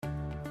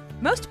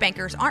Most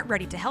bankers aren't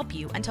ready to help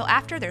you until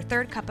after their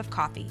third cup of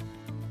coffee.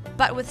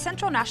 But with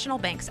Central National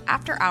Bank's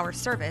after-hours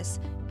service,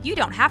 you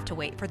don't have to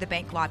wait for the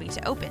bank lobby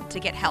to open to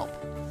get help.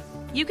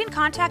 You can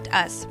contact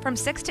us from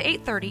 6 to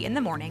 8:30 in the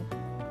morning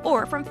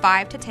or from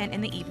 5 to 10 in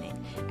the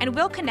evening, and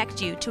we'll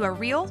connect you to a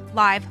real,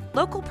 live,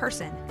 local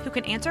person who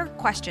can answer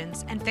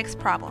questions and fix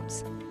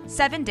problems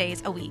 7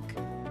 days a week.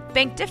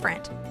 Bank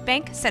different.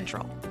 Bank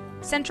Central.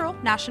 Central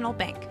National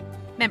Bank.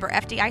 Member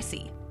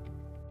FDIC.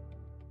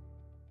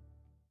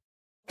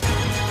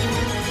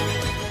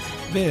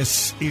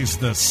 This is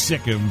the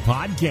Sikkim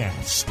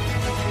Podcast.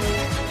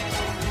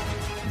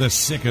 The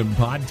Sikkim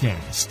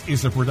Podcast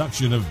is a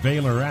production of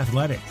Baylor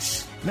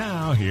Athletics.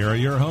 Now, here are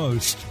your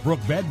hosts, Brooke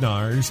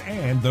Bednarz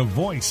and the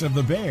voice of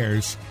the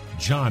Bears,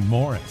 John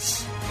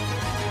Morris.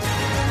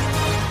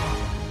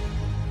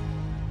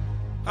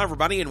 Hi,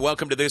 everybody, and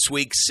welcome to this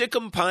week's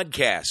Sikkim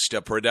Podcast,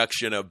 a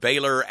production of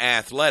Baylor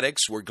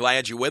Athletics. We're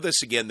glad you're with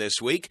us again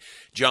this week.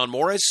 John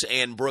Morris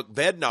and Brooke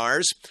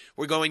Bednarz.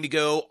 We're going to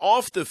go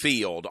off the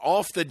field,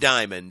 off the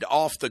diamond,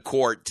 off the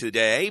court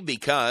today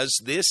because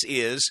this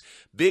is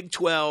Big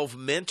 12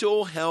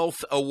 Mental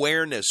Health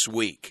Awareness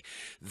Week.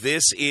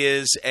 This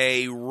is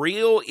a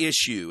real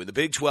issue in the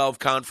Big 12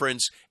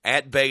 Conference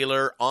at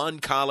Baylor on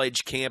college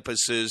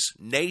campuses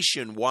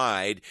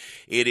nationwide.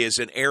 It is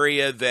an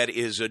area that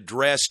is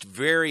addressed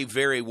very,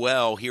 very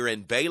well here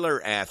in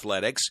Baylor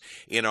Athletics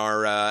in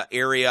our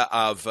area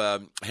of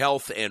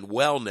health and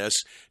wellness.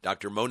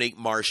 Dr. Monique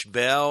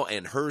Marsh-Bell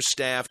and her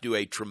staff do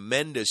a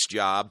tremendous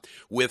job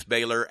with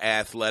Baylor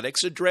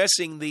Athletics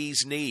addressing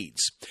these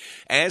needs.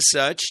 As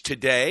such,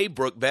 today,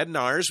 Brooke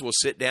Bednarz will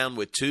sit down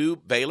with two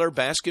Baylor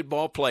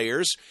basketball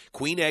players,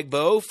 Queen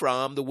Egbo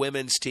from the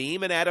women's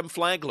team and Adam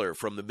Flagler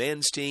from the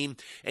men's team,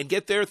 and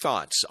get their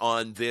thoughts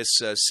on this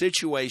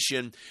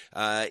situation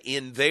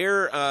in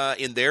their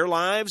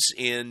lives,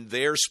 in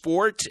their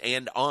sport,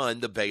 and on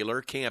the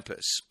Baylor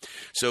campus.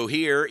 So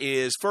here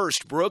is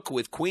first Brooke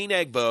with Queen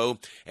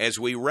Egbo as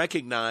we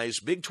recognize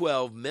Big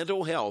 12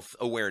 Mental Health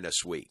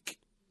Awareness Week.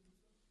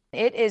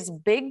 It is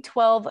Big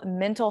 12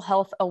 Mental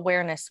Health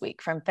Awareness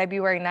Week from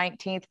February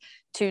 19th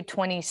to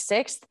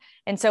 26th.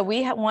 And so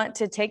we want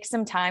to take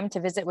some time to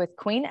visit with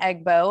Queen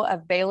Egbo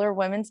of Baylor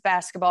Women's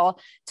Basketball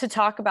to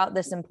talk about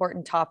this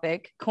important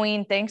topic.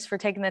 Queen, thanks for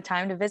taking the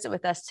time to visit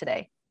with us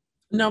today.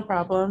 No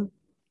problem.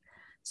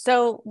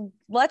 So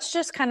let's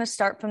just kind of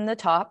start from the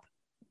top.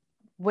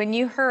 When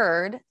you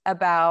heard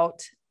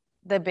about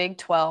the Big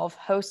 12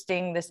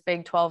 hosting this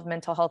Big 12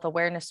 Mental Health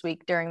Awareness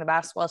Week during the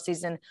basketball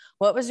season,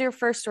 what was your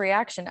first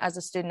reaction as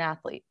a student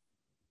athlete?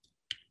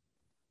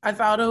 I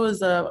thought it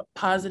was a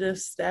positive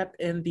step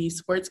in the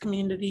sports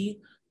community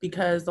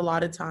because a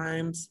lot of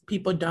times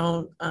people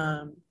don't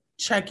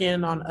check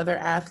in on other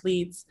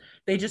athletes.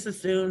 They just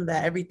assume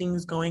that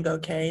everything's going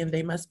okay and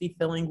they must be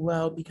feeling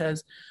well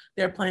because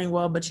they're playing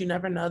well, but you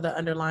never know the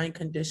underlying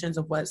conditions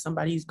of what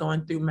somebody's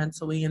going through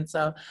mentally. And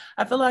so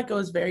I feel like it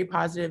was very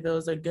positive. It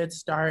was a good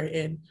start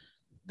and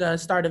the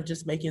start of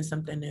just making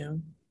something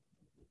new.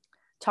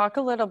 Talk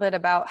a little bit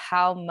about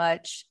how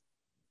much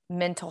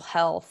mental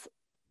health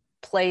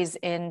plays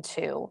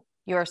into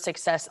your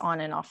success on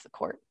and off the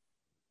court.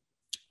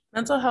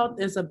 Mental health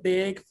is a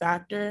big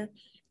factor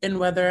in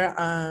whether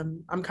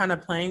I'm kind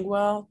of playing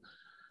well.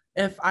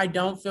 If I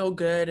don't feel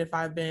good, if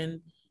I've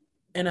been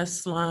in a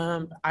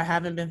slump, I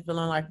haven't been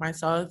feeling like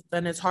myself,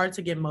 then it's hard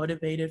to get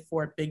motivated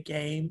for a big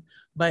game.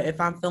 But if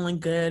I'm feeling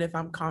good, if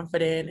I'm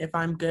confident, if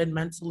I'm good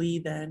mentally,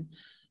 then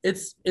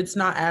it's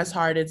not as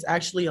hard. It's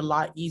actually a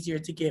lot easier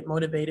to get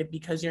motivated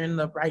because you're in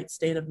the right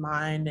state of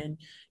mind and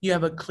you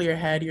have a clear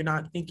head. You're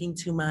not thinking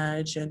too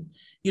much and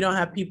you don't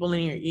have people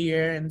in your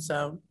ear. And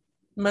so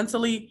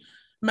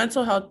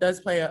mental health does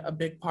play a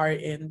big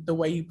part in the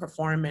way you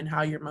perform and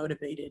how you're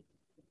motivated.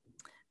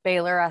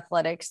 Baylor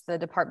Athletics, the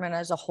department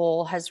as a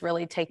whole, has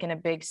really taken a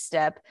big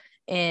step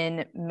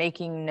in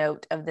making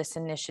note of this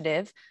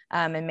initiative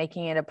and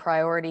making it a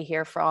priority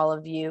here for all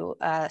of you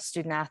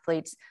student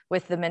athletes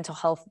with the mental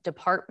health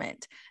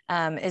department.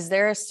 Is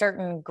there a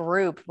certain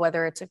group,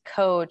 whether it's a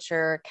coach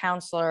or a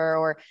counselor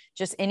or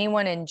just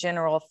anyone in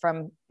general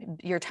from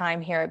your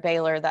time here at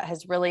Baylor that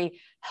has really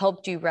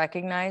helped you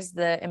recognize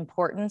the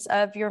importance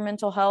of your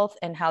mental health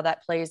and how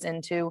that plays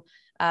into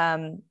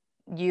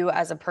you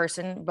as a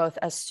person, both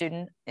as a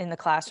student in the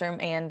classroom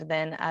and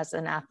then as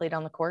an athlete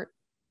on the court?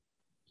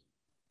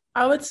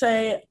 I would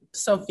say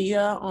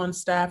Sophia on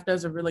staff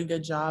does a really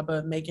good job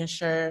of making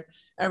sure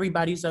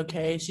everybody's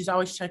okay. She's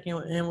always checking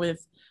in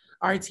with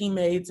our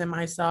teammates and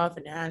myself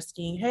and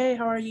asking, hey,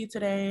 how are you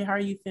today? How are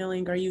you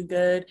feeling? Are you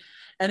good?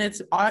 And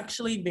it's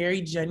actually very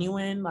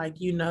genuine. Like,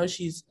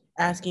 she's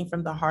asking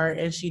from the heart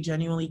and she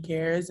genuinely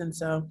cares. And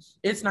so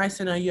it's nice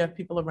to know you have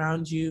people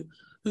around you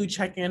who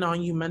check in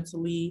on you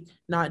mentally,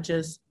 not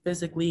just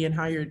physically, and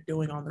how you're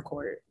doing on the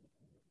court.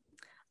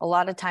 A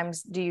lot of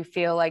times, do you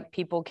feel like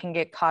people can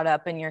get caught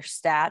up in your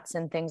stats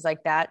and things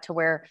like that to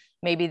where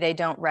maybe they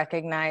don't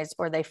recognize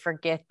or they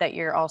forget that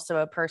you're also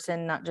a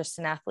person, not just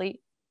an athlete?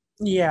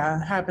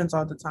 Yeah, it happens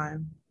all the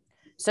time.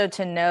 So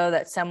to know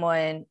that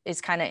someone is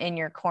kind of in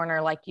your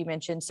corner, like you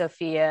mentioned,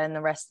 Sophia and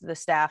the rest of the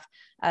staff,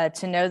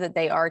 to know that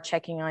they are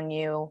checking on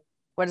you,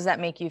 what does that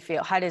make you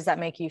feel? How does that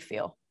make you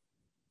feel?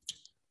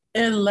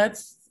 It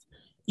lets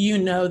you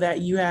know that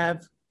you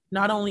have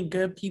not only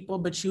good people,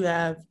 but you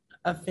have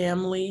a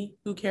family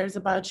who cares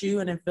about you,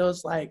 and it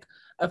feels like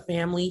a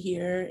family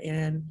here.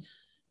 And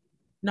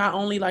not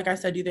only, like I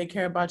said, do they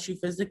care about you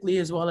physically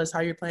as well as how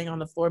you're playing on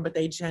the floor, but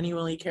they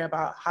genuinely care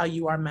about how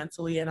you are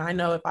mentally. And I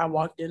know if I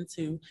walked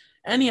into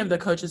any of the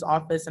coach's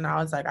office and I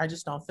was like, I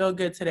just don't feel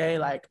good today,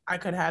 like I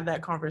could have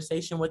that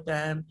conversation with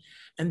them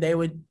and they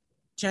would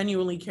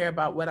genuinely care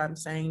about what I'm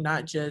saying,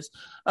 not just,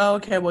 oh,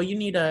 okay, well, you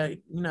need to,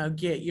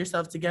 get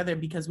yourself together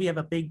because we have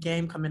a big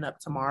game coming up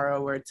tomorrow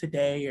or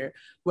today or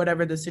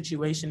whatever the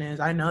situation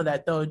is. I know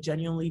that they'll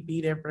genuinely be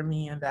there for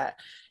me and that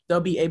they'll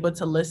be able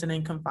to listen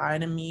and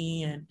confide in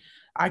me, and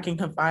I can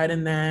confide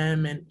in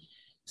them. And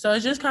so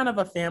it's just kind of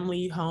a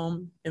family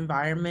home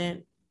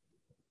environment.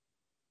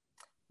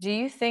 Do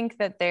you think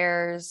that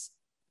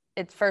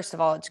first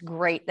of all, it's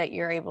great that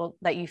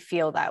that you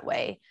feel that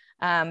way.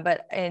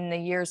 But in the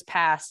years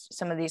past,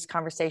 some of these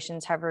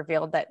conversations have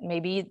revealed that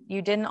maybe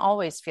you didn't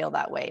always feel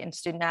that way. And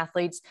student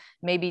athletes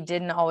maybe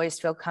didn't always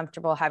feel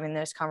comfortable having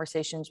those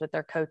conversations with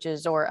their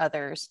coaches or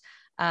others.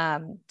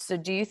 So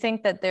do you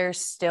think that there's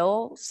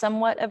still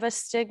somewhat of a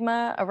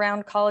stigma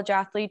around college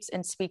athletes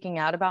and speaking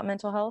out about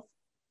mental health?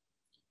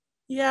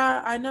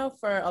 Yeah, I know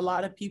for a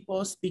lot of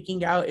people,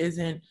 speaking out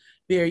isn't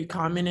very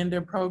common in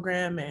their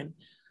program, and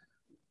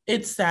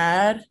it's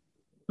sad.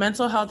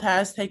 Mental health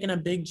has taken a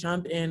big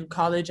jump in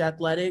college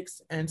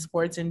athletics and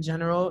sports in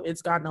general.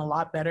 It's gotten a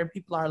lot better.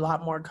 People are a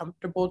lot more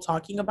comfortable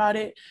talking about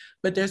it,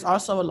 but there's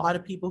also a lot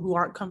of people who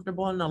aren't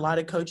comfortable and a lot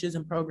of coaches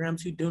and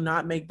programs who do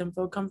not make them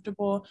feel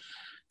comfortable.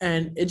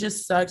 And it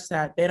just sucks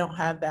that they don't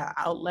have that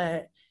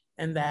outlet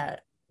and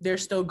that they're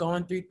still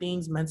going through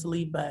things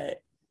mentally.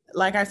 But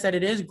like I said,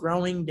 it is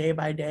growing day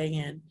by day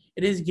and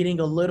it is getting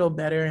a little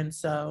better. And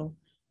so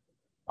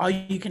all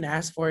you can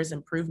ask for is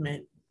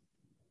improvement.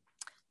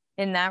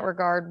 In that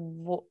regard,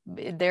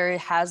 there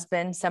has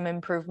been some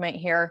improvement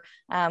here,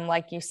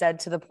 like you said,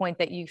 to the point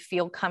that you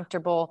feel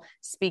comfortable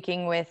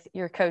speaking with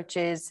your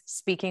coaches,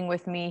 speaking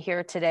with me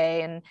here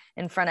today and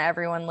in front of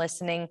everyone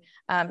listening.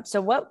 So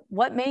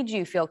what made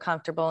you feel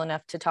comfortable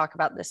enough to talk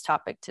about this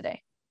topic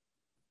today?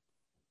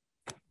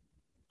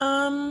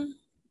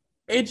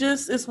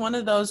 It's one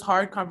of those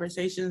hard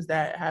conversations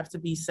that have to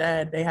be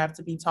said. They have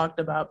to be talked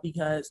about,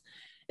 because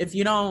if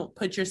you don't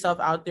put yourself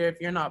out there,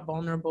 if you're not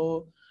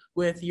vulnerable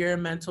with your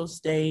mental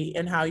state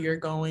and how you're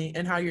going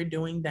and how you're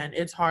doing, then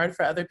it's hard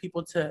for other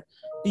people to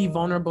be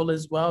vulnerable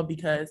as well.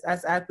 Because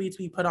as athletes,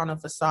 we put on a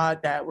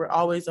facade that we're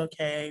always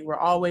okay, we're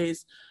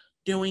always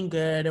doing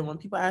good. And when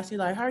people ask you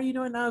like, how are you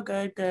doing now?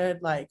 Good.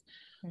 Like,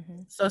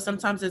 So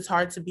sometimes it's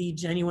hard to be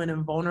genuine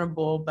and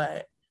vulnerable,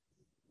 but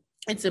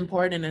it's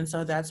important. And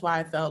so that's why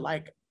I felt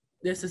like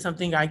this is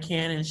something I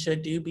can and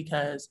should do,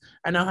 because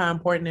I know how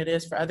important it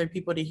is for other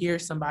people to hear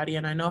somebody.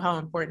 And I know how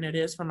important it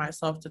is for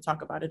myself to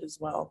talk about it as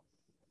well.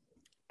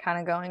 Kind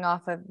of going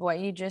off of what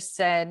you just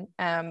said,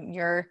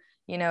 you're,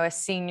 a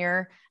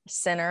senior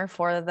center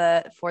for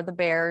the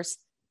Bears.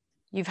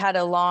 You've had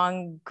a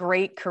long,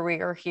 great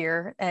career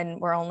here, and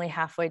we're only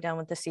halfway done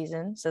with the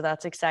season, so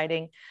that's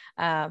exciting.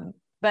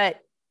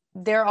 But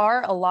there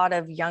are a lot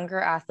of younger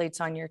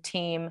athletes on your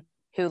team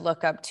who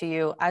look up to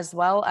you, as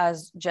well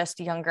as just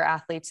younger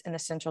athletes in the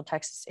Central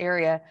Texas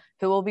area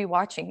who will be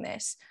watching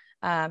this.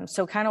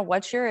 So kind of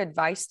what's your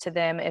advice to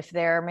them if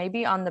they're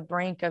maybe on the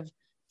brink of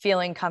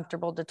feeling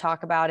comfortable to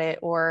talk about it,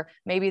 or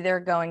maybe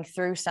they're going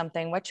through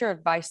something? What's your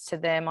advice to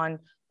them on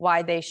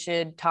why they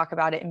should talk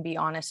about it and be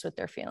honest with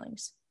their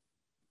feelings?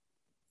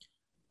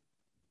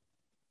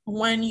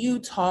 When you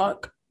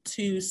talk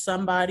to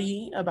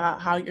somebody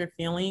about how you're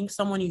feeling,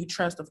 someone you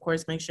trust, of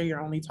course, make sure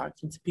you're only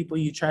talking to people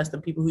you trust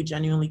and people who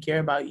genuinely care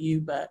about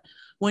you. But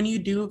when you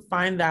do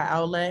find that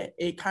outlet,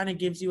 it kind of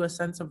gives you a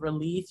sense of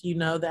relief. You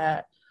know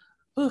that,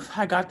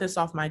 I got this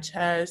off my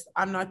chest.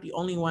 I'm not the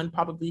only one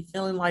probably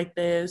feeling like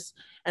this.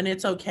 And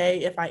it's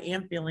okay if I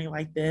am feeling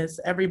like this.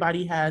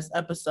 Everybody has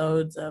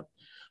episodes of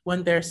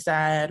when they're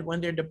sad,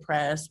 when they're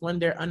depressed, when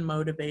they're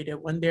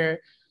unmotivated, when they're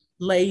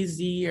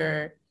lazy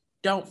or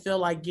don't feel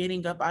like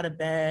getting up out of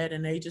bed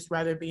and they just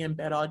rather be in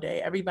bed all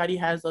day. Everybody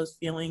has those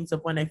feelings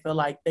of when they feel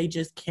like they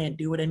just can't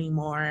do it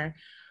anymore.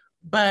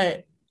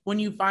 But when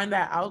you find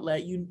that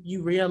outlet,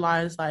 you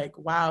realize like,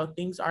 wow,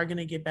 things are going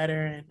to get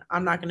better and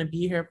I'm not going to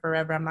be here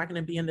forever. I'm not going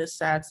to be in this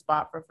sad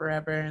spot for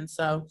forever. And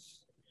so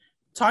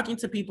talking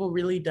to people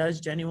really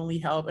does genuinely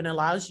help and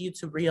allows you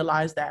to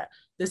realize that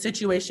the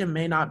situation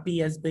may not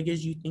be as big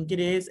as you think it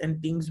is and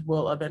things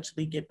will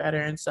eventually get better.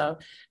 And so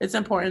it's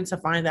important to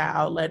find that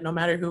outlet, no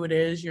matter who it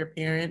is, your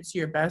parents,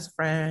 your best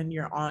friend,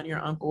 your aunt,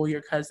 your uncle,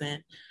 your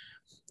cousin.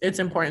 It's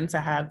important to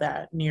have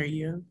that near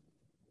you.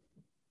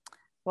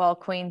 Well,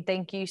 Queen,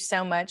 thank you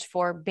so much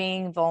for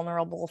being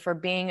vulnerable, for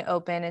being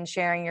open and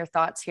sharing your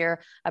thoughts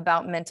here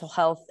about mental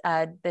health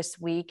this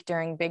week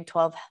during Big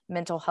 12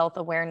 Mental Health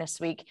Awareness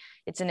Week.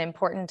 It's an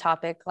important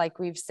topic, like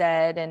we've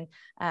said, and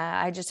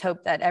I just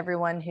hope that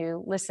everyone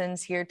who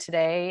listens here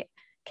today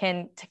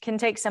can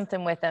take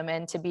something with them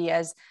and to be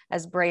as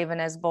brave and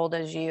as bold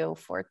as you.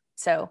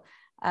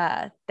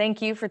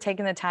 Thank you for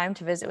taking the time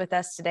to visit with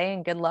us today,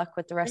 and good luck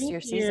with the rest of your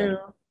season.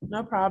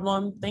 No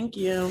problem. Thank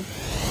you.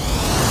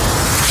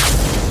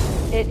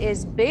 It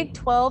is Big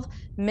 12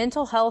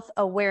 Mental Health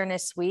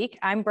Awareness Week.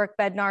 I'm Brooke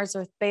Bednarz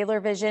with Baylor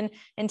Vision,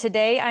 and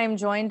today I am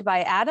joined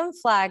by Adam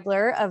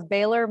Flagler of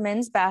Baylor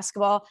Men's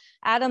Basketball.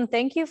 Adam,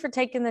 thank you for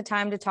taking the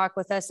time to talk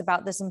with us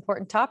about this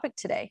important topic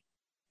today.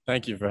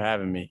 Thank you for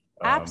having me.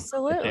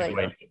 Absolutely.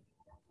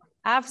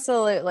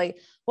 Absolutely.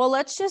 Well,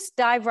 let's just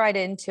dive right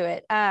into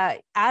it.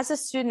 As a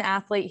student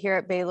athlete here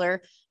at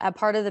Baylor,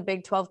 part of the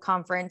Big 12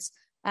 Conference,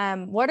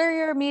 what are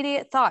your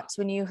immediate thoughts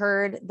when you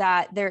heard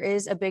that there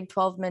is a Big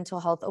 12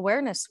 Mental Health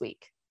Awareness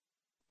Week?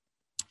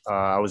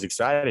 I was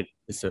excited.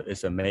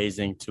 It's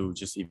amazing to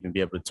just even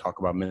be able to talk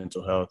about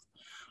mental health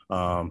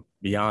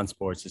beyond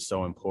sports is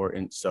so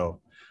important.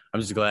 So I'm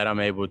just glad I'm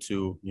able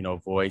to,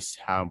 voice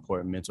how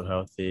important mental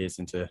health is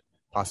and to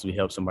possibly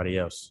help somebody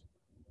else.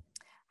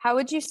 How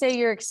would you say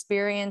your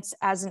experience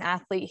as an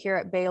athlete here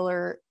at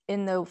Baylor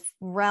in the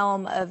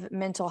realm of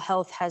mental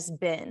health has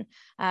been?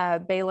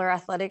 Baylor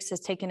Athletics has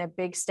taken a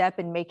big step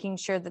in making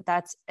sure that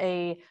that's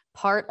a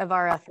part of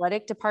our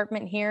athletic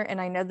department here.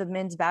 And I know the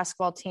men's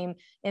basketball team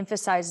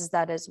emphasizes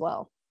that as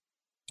well.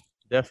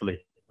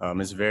 Definitely.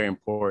 It's very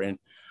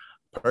important.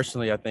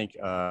 Personally, I think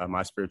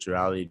my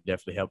spirituality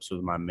definitely helps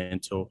with my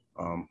mental,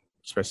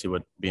 especially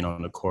with being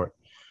on the court.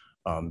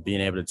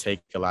 Being able to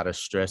take a lot of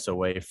stress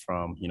away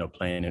from,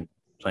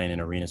 playing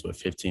in arenas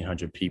with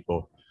 1,500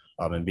 people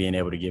and being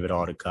able to give it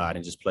all to God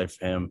and just play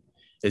for him.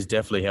 It's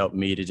definitely helped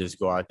me to just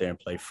go out there and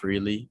play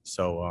freely.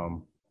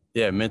 So,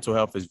 mental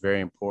health is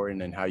very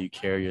important, and how you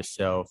carry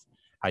yourself,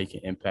 how you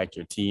can impact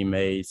your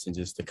teammates, and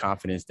just the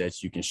confidence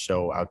that you can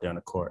show out there on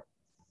the court.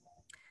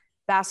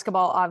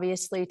 Basketball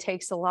obviously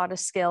takes a lot of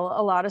skill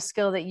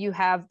that you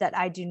have that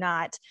I do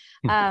not.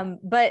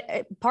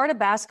 But part of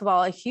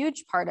basketball, a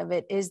huge part of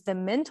it is the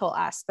mental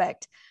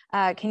aspect.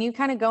 Can you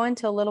kind of go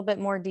into a little bit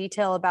more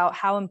detail about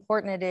how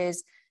important it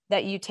is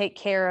that you take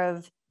care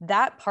of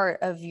that part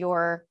of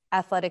your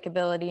athletic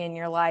ability in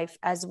your life,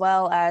 as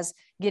well as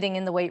getting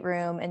in the weight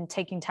room and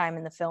taking time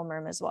in the film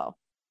room as well?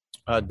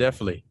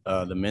 Definitely.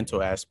 The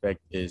mental aspect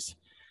is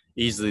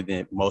easily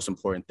the most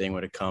important thing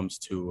when it comes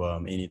to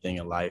anything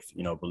in life,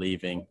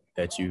 believing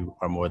that you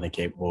are more than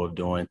capable of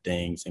doing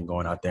things and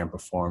going out there and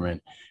performing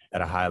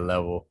at a high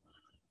level.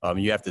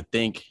 You have to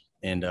think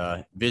and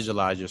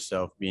visualize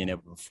yourself being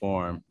able to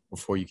perform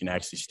before you can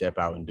actually step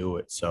out and do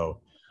it. So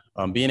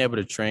being able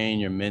to train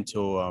your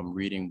mental,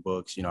 reading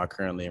books, I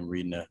currently am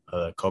reading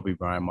a Kobe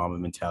Bryant Mamba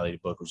Mentality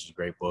book, which is a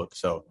great book.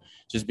 So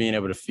just being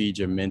able to feed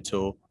your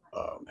mental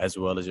as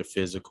well as your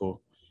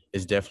physical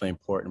is definitely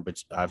important,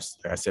 but like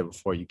I said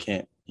before, you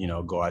can't,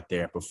 go out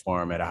there and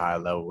perform at a high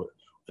level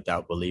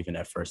without believing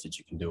at first that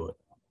you can do it.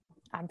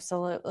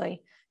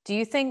 Absolutely. Do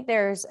you think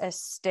there's a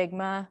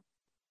stigma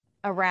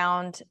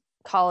around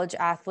college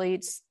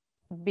athletes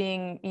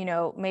being,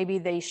 maybe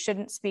they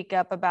shouldn't speak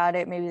up about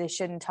it, maybe they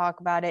shouldn't talk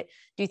about it?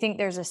 Do you think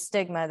there's a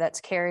stigma that's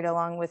carried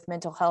along with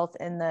mental health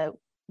in the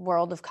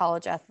world of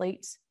college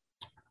athletes?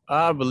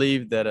 I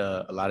believe that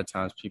a lot of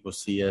times people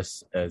see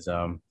us as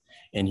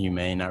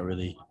inhumane, not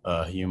really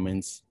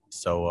humans.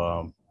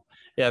 So,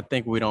 I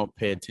think we don't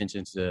pay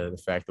attention to the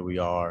fact that we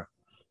are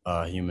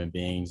human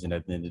beings. And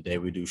at the end of the day,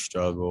 we do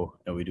struggle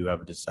and we do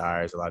have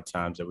desires a lot of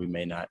times that we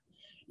may not,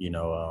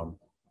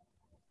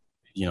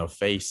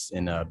 face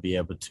and be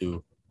able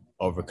to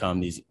overcome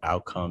these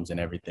outcomes and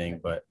everything.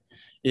 But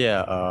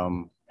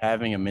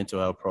having a mental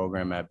health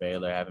program at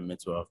Baylor, having a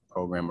mental health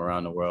program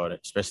around the world,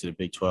 especially the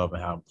Big 12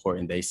 and how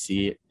important they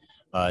see it,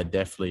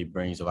 definitely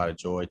brings a lot of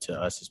joy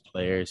to us as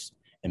players.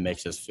 It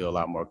makes us feel a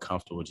lot more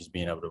comfortable just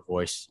being able to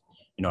voice,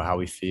 how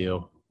we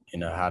feel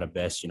and how to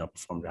best,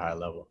 perform at a high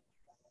level.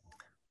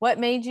 What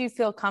made you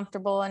feel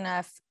comfortable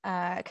enough?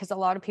 Because a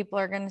lot of people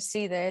are going to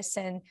see this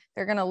and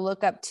they're going to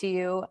look up to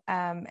you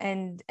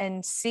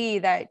and see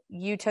that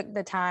you took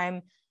the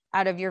time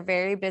out of your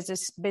very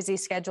busy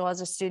schedule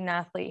as a student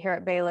athlete here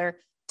at Baylor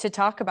to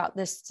talk about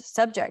this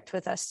subject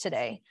with us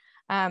today.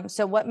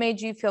 So what made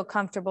you feel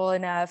comfortable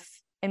enough,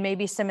 and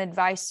maybe some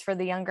advice for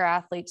the younger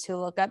athletes who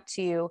look up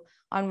to you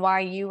on why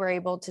you were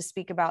able to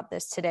speak about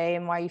this today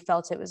and why you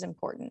felt it was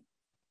important?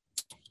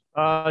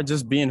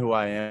 Just being who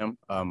I am.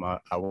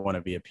 I want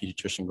to be a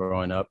pediatrician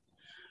growing up.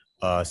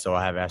 So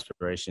I have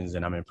aspirations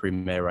and I'm in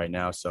pre-med right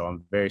now. So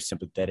I'm very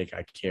sympathetic.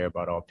 I care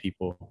about all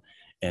people.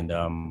 And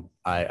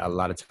I a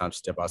lot of times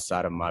step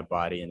outside of my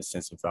body in the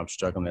sense of I'm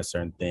struggling at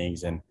certain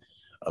things. And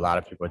a lot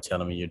of people are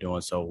telling me, you're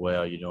doing so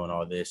well, you're doing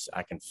all this.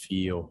 I can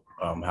feel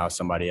how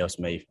somebody else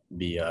may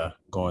be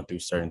going through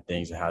certain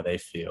things and how they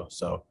feel.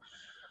 So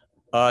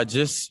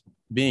just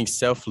being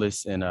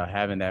selfless and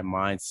having that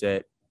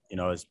mindset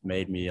it's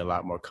made me a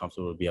lot more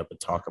comfortable to be able to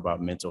talk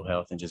about mental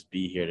health and just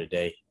be here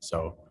today.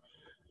 So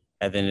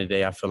at the end of the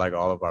day, I feel like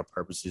all of our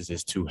purposes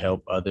is to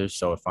help others.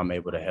 So if I'm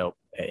able to help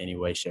in any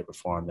way, shape, or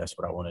form, that's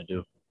what I want to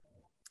do.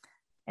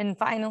 And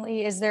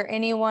finally, is there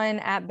anyone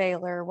at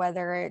Baylor,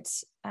 whether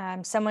it's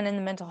someone in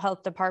the mental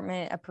health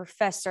department, a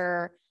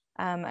professor,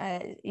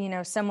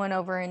 someone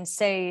over in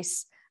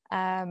SACE,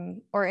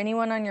 or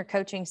anyone on your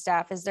coaching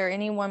staff, is there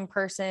any one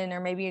person or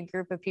maybe a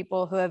group of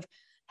people who have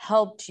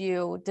helped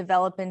you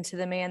develop into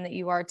the man that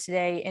you are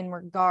today in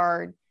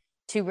regard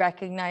to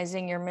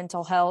recognizing your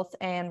mental health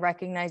and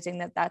recognizing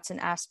that that's an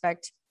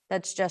aspect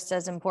that's just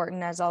as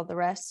important as all the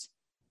rest?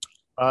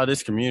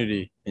 This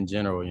community in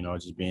general,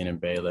 just being in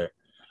Baylor.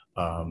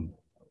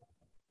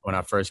 When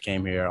I first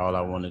came here, all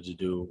I wanted to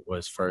do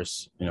was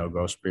first,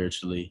 grow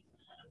spiritually.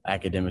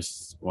 Academics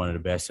is one of the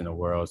best in the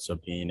world. So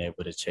being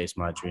able to chase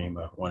my dream,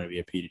 I want to be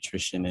a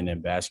pediatrician, and then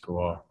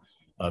basketball,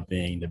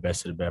 being the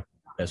best of the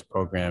best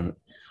program,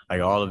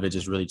 like all of it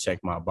just really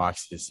checked my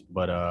boxes.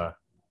 But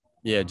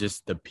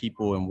just the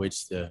people in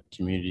which the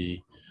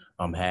community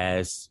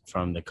has,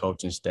 from the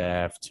coaching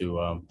staff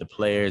to the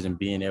players, and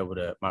being able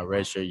to, my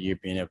redshirt year,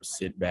 being able to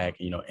sit back,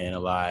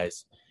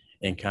 analyze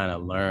and kind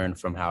of learn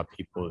from how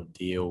people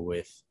deal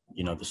with,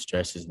 the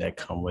stresses that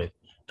come with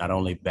not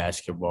only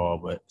basketball,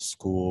 but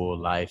school,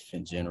 life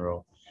in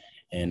general.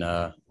 And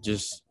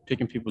just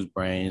picking people's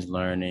brains,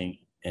 learning,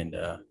 and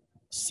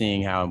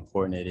seeing how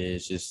important it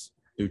is just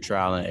through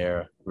trial and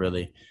error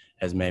really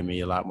has made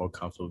me a lot more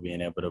comfortable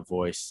being able to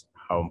voice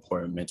how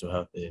important mental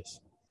health is.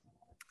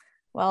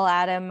 Well,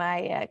 Adam,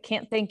 I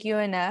can't thank you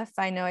enough.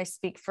 I know I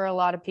speak for a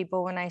lot of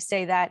people when I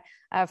say that,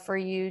 for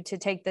you to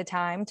take the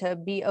time to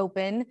be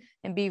open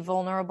and be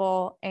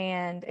vulnerable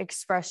and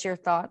express your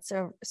thoughts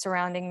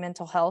surrounding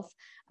mental health.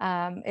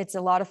 It's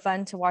a lot of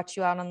fun to watch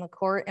you out on the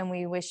court, and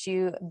we wish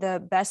you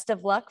the best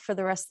of luck for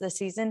the rest of the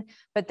season.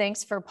 But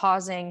thanks for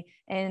pausing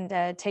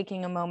and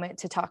taking a moment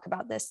to talk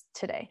about this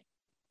today.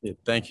 Yeah,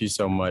 thank you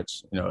so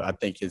much. I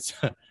think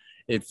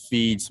it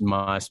feeds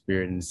my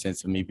spirit in the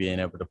sense of me being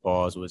able to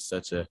pause with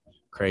such a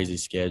crazy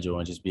schedule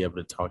and just be able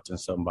to talk to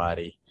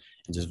somebody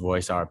and just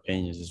voice our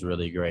opinions is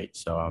really great.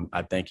 So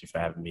I thank you for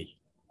having me.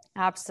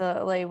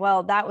 Absolutely.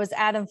 Well, that was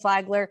Adam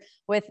Flagler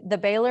with the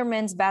Baylor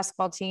men's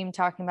basketball team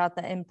talking about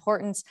the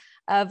importance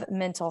of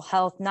mental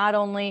health, not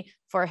only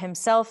for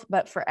himself,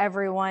 but for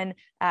everyone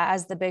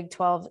as the Big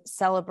 12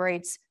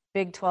 celebrates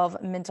Big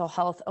 12 Mental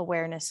Health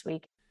Awareness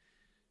Week.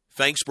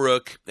 Thanks,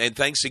 Brooke, and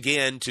thanks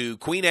again to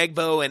Queen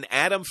Egbo and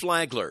Adam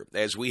Flagler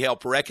as we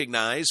help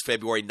recognize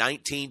February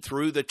 19th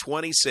through the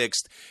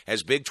 26th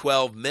as Big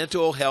 12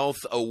 Mental Health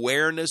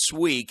Awareness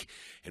Week,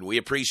 and we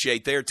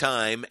appreciate their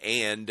time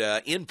and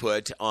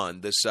input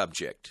on the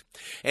subject.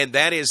 And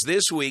that is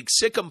this week's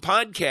SicEm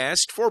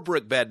Podcast for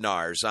Brooke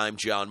Bednarz. I'm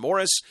John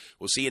Morris.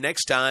 We'll see you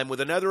next time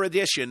with another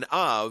edition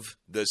of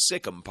the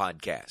SicEm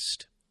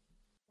Podcast.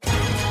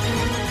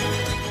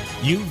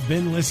 You've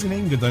been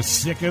listening to the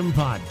SicEm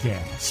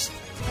Podcast.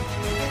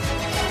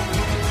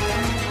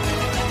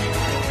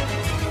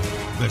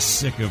 The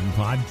SicEm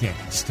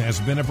Podcast has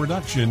been a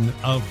production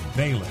of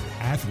Baylor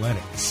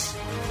Athletics.